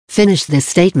Finish this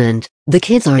statement: the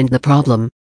kids aren't the problem.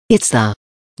 It's the...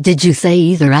 Did you say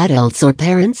either adults or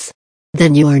parents?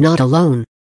 Then you are not alone.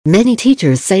 Many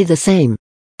teachers say the same.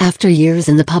 After years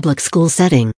in the public school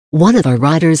setting, one of our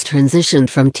writers transitioned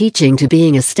from teaching to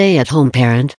being a stay-at-home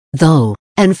parent, though,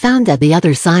 and found that the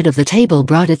other side of the table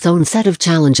brought its own set of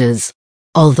challenges.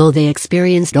 Although they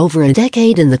experienced over a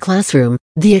decade in the classroom,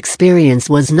 the experience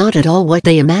was not at all what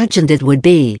they imagined it would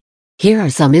be. Here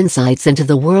are some insights into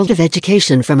the world of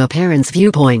education from a parent's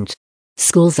viewpoint.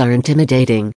 Schools are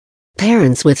intimidating.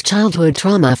 Parents with childhood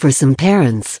trauma. For some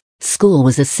parents, school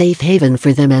was a safe haven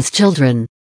for them as children.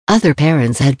 Other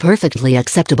parents had perfectly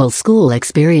acceptable school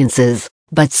experiences,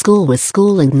 but school was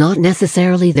school and not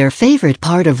necessarily their favorite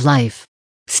part of life.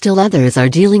 Still others are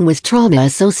dealing with trauma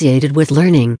associated with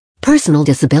learning, personal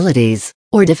disabilities,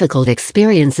 or difficult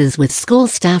experiences with school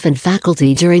staff and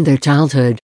faculty during their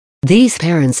childhood. These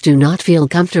parents do not feel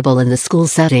comfortable in the school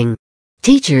setting.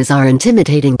 Teachers are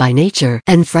intimidating by nature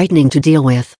and frightening to deal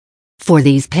with. For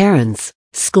these parents,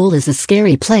 school is a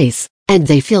scary place, and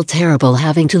they feel terrible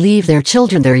having to leave their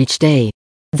children there each day.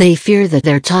 They fear that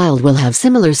their child will have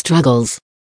similar struggles.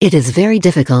 It is very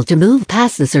difficult to move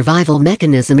past the survival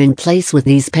mechanism in place with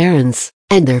these parents,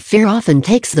 and their fear often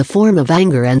takes the form of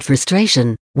anger and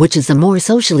frustration, which is a more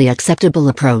socially acceptable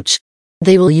approach.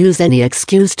 They will use any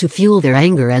excuse to fuel their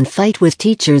anger and fight with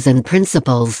teachers and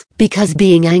principals, because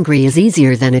being angry is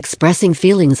easier than expressing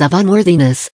feelings of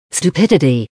unworthiness,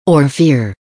 stupidity, or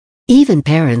fear. Even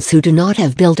parents who do not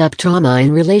have built up trauma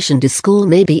in relation to school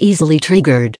may be easily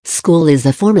triggered. School is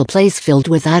a formal place filled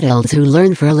with adults who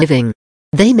learn for a living.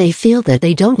 They may feel that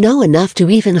they don't know enough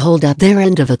to even hold up their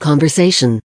end of a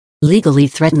conversation. Legally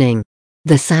threatening.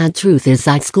 The sad truth is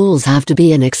that schools have to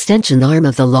be an extension arm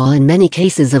of the law in many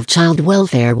cases of child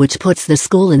welfare, which puts the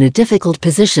school in a difficult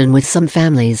position with some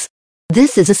families.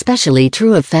 This is especially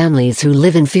true of families who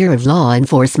live in fear of law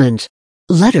enforcement.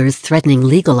 Letters threatening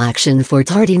legal action for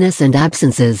tardiness and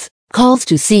absences, calls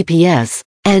to CPS,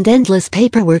 and endless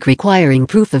paperwork requiring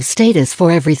proof of status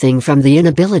for everything from the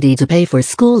inability to pay for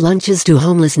school lunches to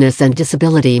homelessness and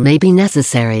disability may be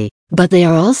necessary, but they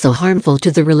are also harmful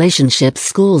to the relationships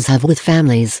schools have with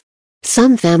families.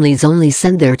 Some families only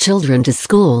send their children to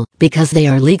school because they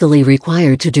are legally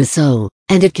required to do so,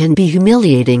 and it can be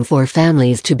humiliating for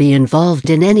families to be involved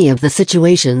in any of the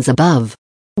situations above.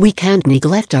 We can't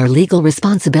neglect our legal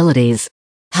responsibilities.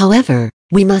 However,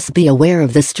 we must be aware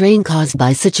of the strain caused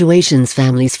by situations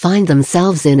families find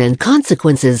themselves in and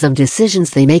consequences of decisions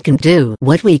they make, and do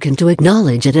what we can to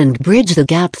acknowledge it and bridge the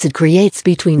gaps it creates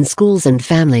between schools and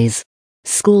families.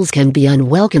 Schools can be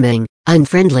unwelcoming,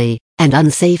 unfriendly, and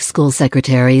unsafe. School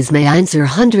secretaries may answer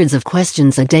hundreds of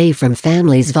questions a day from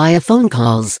families via phone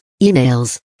calls,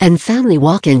 emails, and family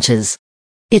walk-ins.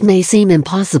 It may seem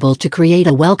impossible to create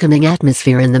a welcoming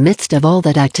atmosphere in the midst of all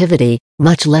that activity,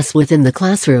 much less within the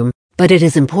classroom, but it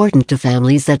is important to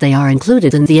families that they are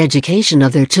included in the education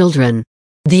of their children.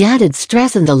 The added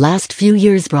stress in the last few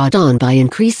years brought on by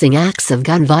increasing acts of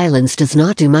gun violence does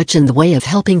not do much in the way of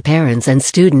helping parents and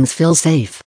students feel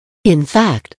safe. In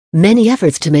fact, many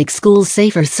efforts to make schools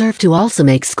safer serve to also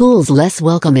make schools less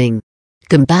welcoming.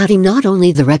 Combating not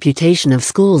only the reputation of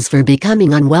schools for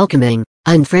becoming unwelcoming,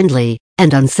 unfriendly,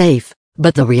 and unsafe,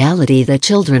 but the reality that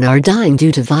children are dying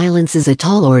due to violence is a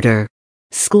tall order.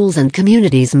 Schools and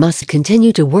communities must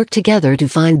continue to work together to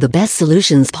find the best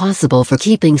solutions possible for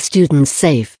keeping students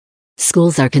safe.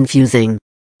 Schools are confusing.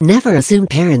 Never assume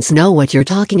parents know what you're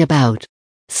talking about.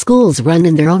 Schools run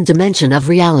in their own dimension of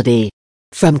reality.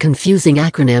 From confusing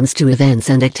acronyms to events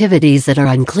and activities that are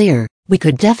unclear, we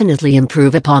could definitely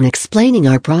improve upon explaining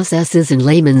our processes in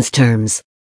layman's terms.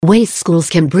 Ways schools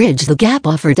can bridge the gap: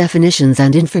 offer definitions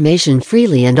and information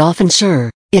freely and often. Sure,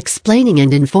 explaining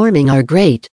and informing are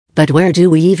great, but where do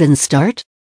we even start?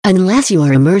 Unless you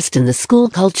are immersed in the school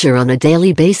culture on a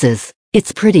daily basis,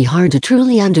 it's pretty hard to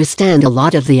truly understand a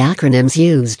lot of the acronyms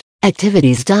used,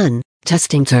 activities done,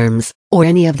 testing terms, or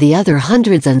any of the other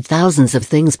hundreds and thousands of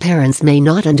things parents may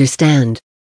not understand.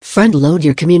 Front-load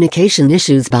your communication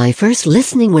issues by first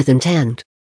listening with intent.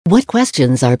 What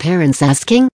questions are parents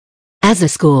asking? As a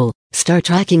school, start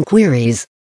tracking queries.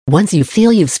 Once you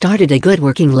feel you've started a good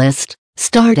working list,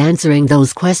 start answering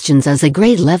those questions as a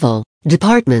grade level,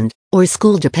 department, or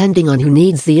school depending on who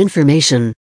needs the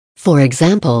information. For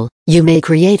example, you may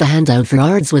create a handout for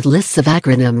ARDS with lists of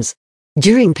acronyms.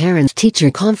 During parent-teacher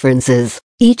conferences,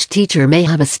 each teacher may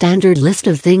have a standard list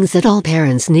of things that all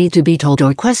parents need to be told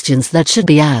or questions that should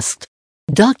be asked.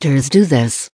 Doctors do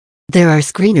this. There are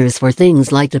screeners for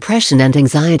things like depression and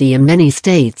anxiety in many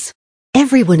states.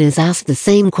 Everyone is asked the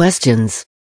same questions.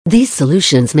 These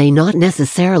solutions may not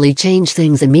necessarily change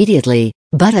things immediately,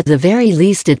 but at the very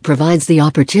least it provides the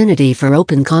opportunity for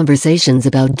open conversations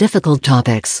about difficult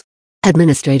topics.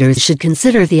 Administrators should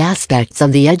consider the aspects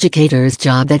of the educator's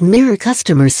job that mirror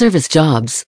customer service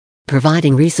jobs.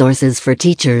 Providing resources for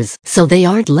teachers so they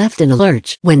aren't left in a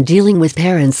lurch when dealing with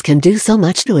parents can do so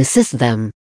much to assist them.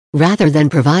 Rather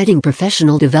than providing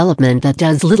professional development that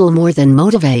does little more than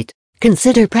motivate,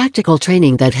 consider practical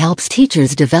training that helps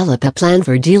teachers develop a plan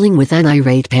for dealing with an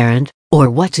irate parent, or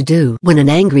what to do when an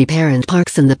angry parent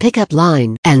parks in the pickup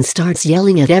line and starts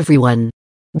yelling at everyone.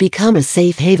 Become a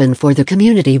safe haven for the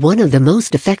community. One of the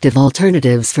most effective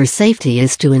alternatives for safety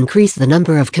is to increase the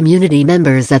number of community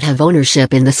members that have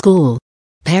ownership in the school.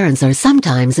 Parents are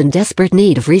sometimes in desperate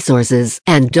need of resources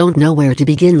and don't know where to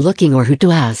begin looking or who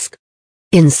to ask.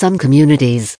 In some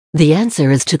communities, the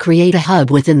answer is to create a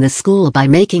hub within the school by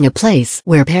making a place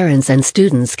where parents and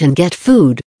students can get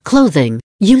food, clothing,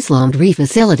 use laundry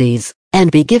facilities,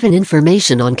 and be given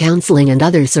information on counseling and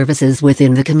other services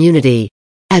within the community.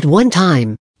 At one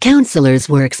time, counselors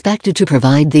were expected to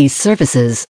provide these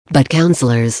services, but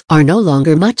counselors are no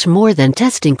longer much more than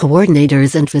testing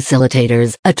coordinators and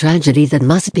facilitators, a tragedy that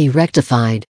must be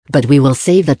rectified, but we will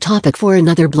save the topic for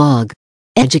another blog.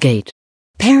 Educate.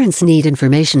 Parents need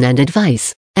information and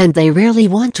advice, and they rarely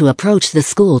want to approach the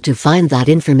school to find that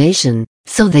information,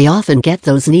 so they often get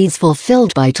those needs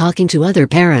fulfilled by talking to other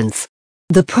parents.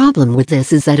 The problem with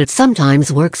this is that it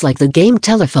sometimes works like the game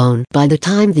telephone. By the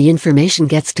time the information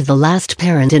gets to the last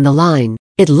parent in the line,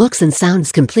 it looks and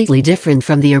sounds completely different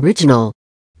from the original.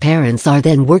 Parents are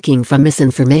then working from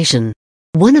misinformation.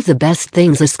 One of the best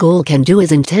things a school can do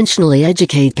is intentionally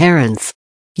educate parents.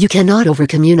 You cannot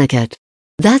overcommunicate.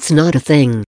 That's not a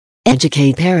thing.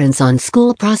 Educate parents on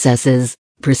school processes,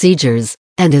 procedures,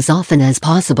 and as often as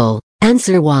possible,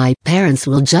 answer why. Parents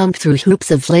will jump through hoops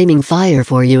of flaming fire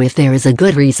for you if there is a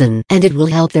good reason, and it will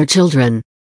help their children.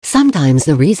 Sometimes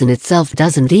the reason itself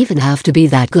doesn't even have to be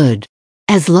that good.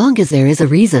 As long as there is a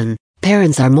reason,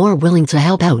 parents are more willing to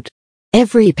help out.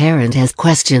 Every parent has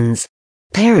questions.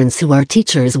 Parents who are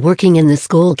teachers working in the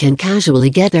school can casually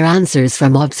get their answers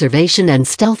from observation and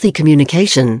stealthy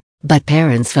communication, but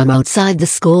parents from outside the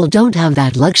school don't have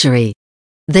that luxury.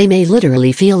 They may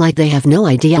literally feel like they have no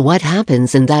idea what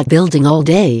happens in that building all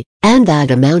day, and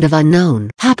that amount of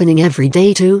unknown happening every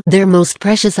day too. Their most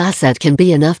precious asset can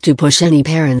be enough to push any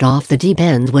parent off the deep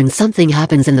end when something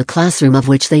happens in the classroom of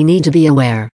which they need to be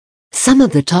aware. Some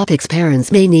of the topics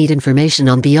parents may need information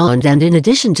on beyond and in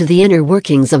addition to the inner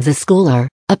workings of the school are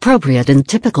appropriate and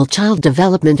typical child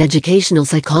development, educational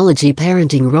psychology,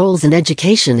 parenting roles in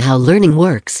education, how learning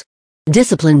works.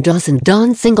 Discipline doesn't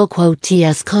don single quote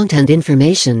TS content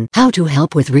information, how to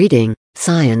help with reading,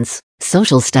 science,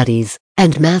 social studies,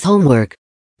 and math homework.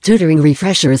 Tutoring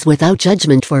refreshers without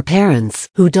judgment for parents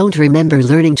who don't remember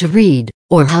learning to read,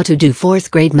 or how to do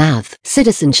 4th grade math,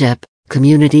 citizenship,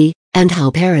 community, and how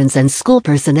parents and school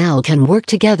personnel can work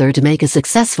together to make a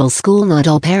successful school. Not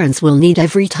all parents will need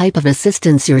every type of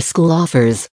assistance your school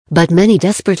offers, but many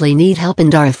desperately need help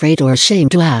and are afraid or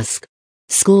ashamed to ask.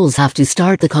 Schools have to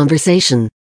start the conversation.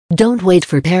 Don't wait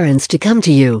for parents to come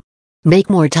to you. Make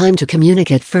more time to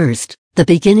communicate first. The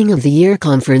beginning of the year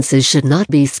conferences should not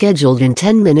be scheduled in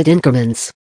 10-minute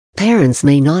increments. Parents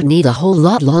may not need a whole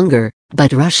lot longer,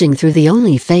 but rushing through the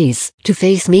only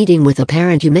face-to-face meeting with a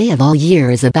parent you may have all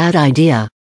year is a bad idea.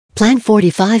 Plan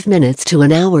 45 minutes to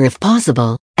an hour if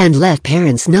possible, and let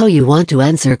parents know you want to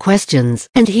answer questions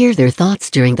and hear their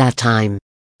thoughts during that time.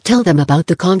 Tell them about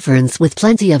the conference with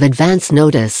plenty of advance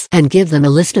notice and give them a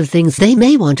list of things they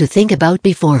may want to think about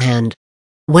beforehand.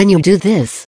 When you do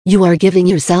this, you are giving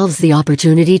yourselves the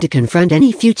opportunity to confront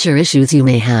any future issues you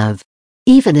may have.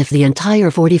 Even if the entire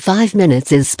 45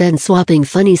 minutes is spent swapping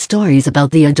funny stories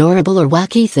about the adorable or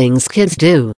wacky things kids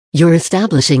do, you're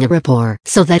establishing a rapport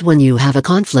so that when you have a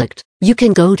conflict, you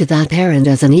can go to that parent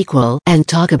as an equal and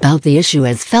talk about the issue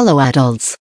as fellow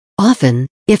adults. Often,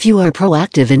 if you are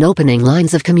proactive in opening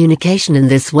lines of communication in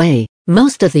this way,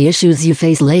 most of the issues you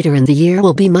face later in the year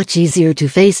will be much easier to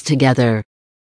face together.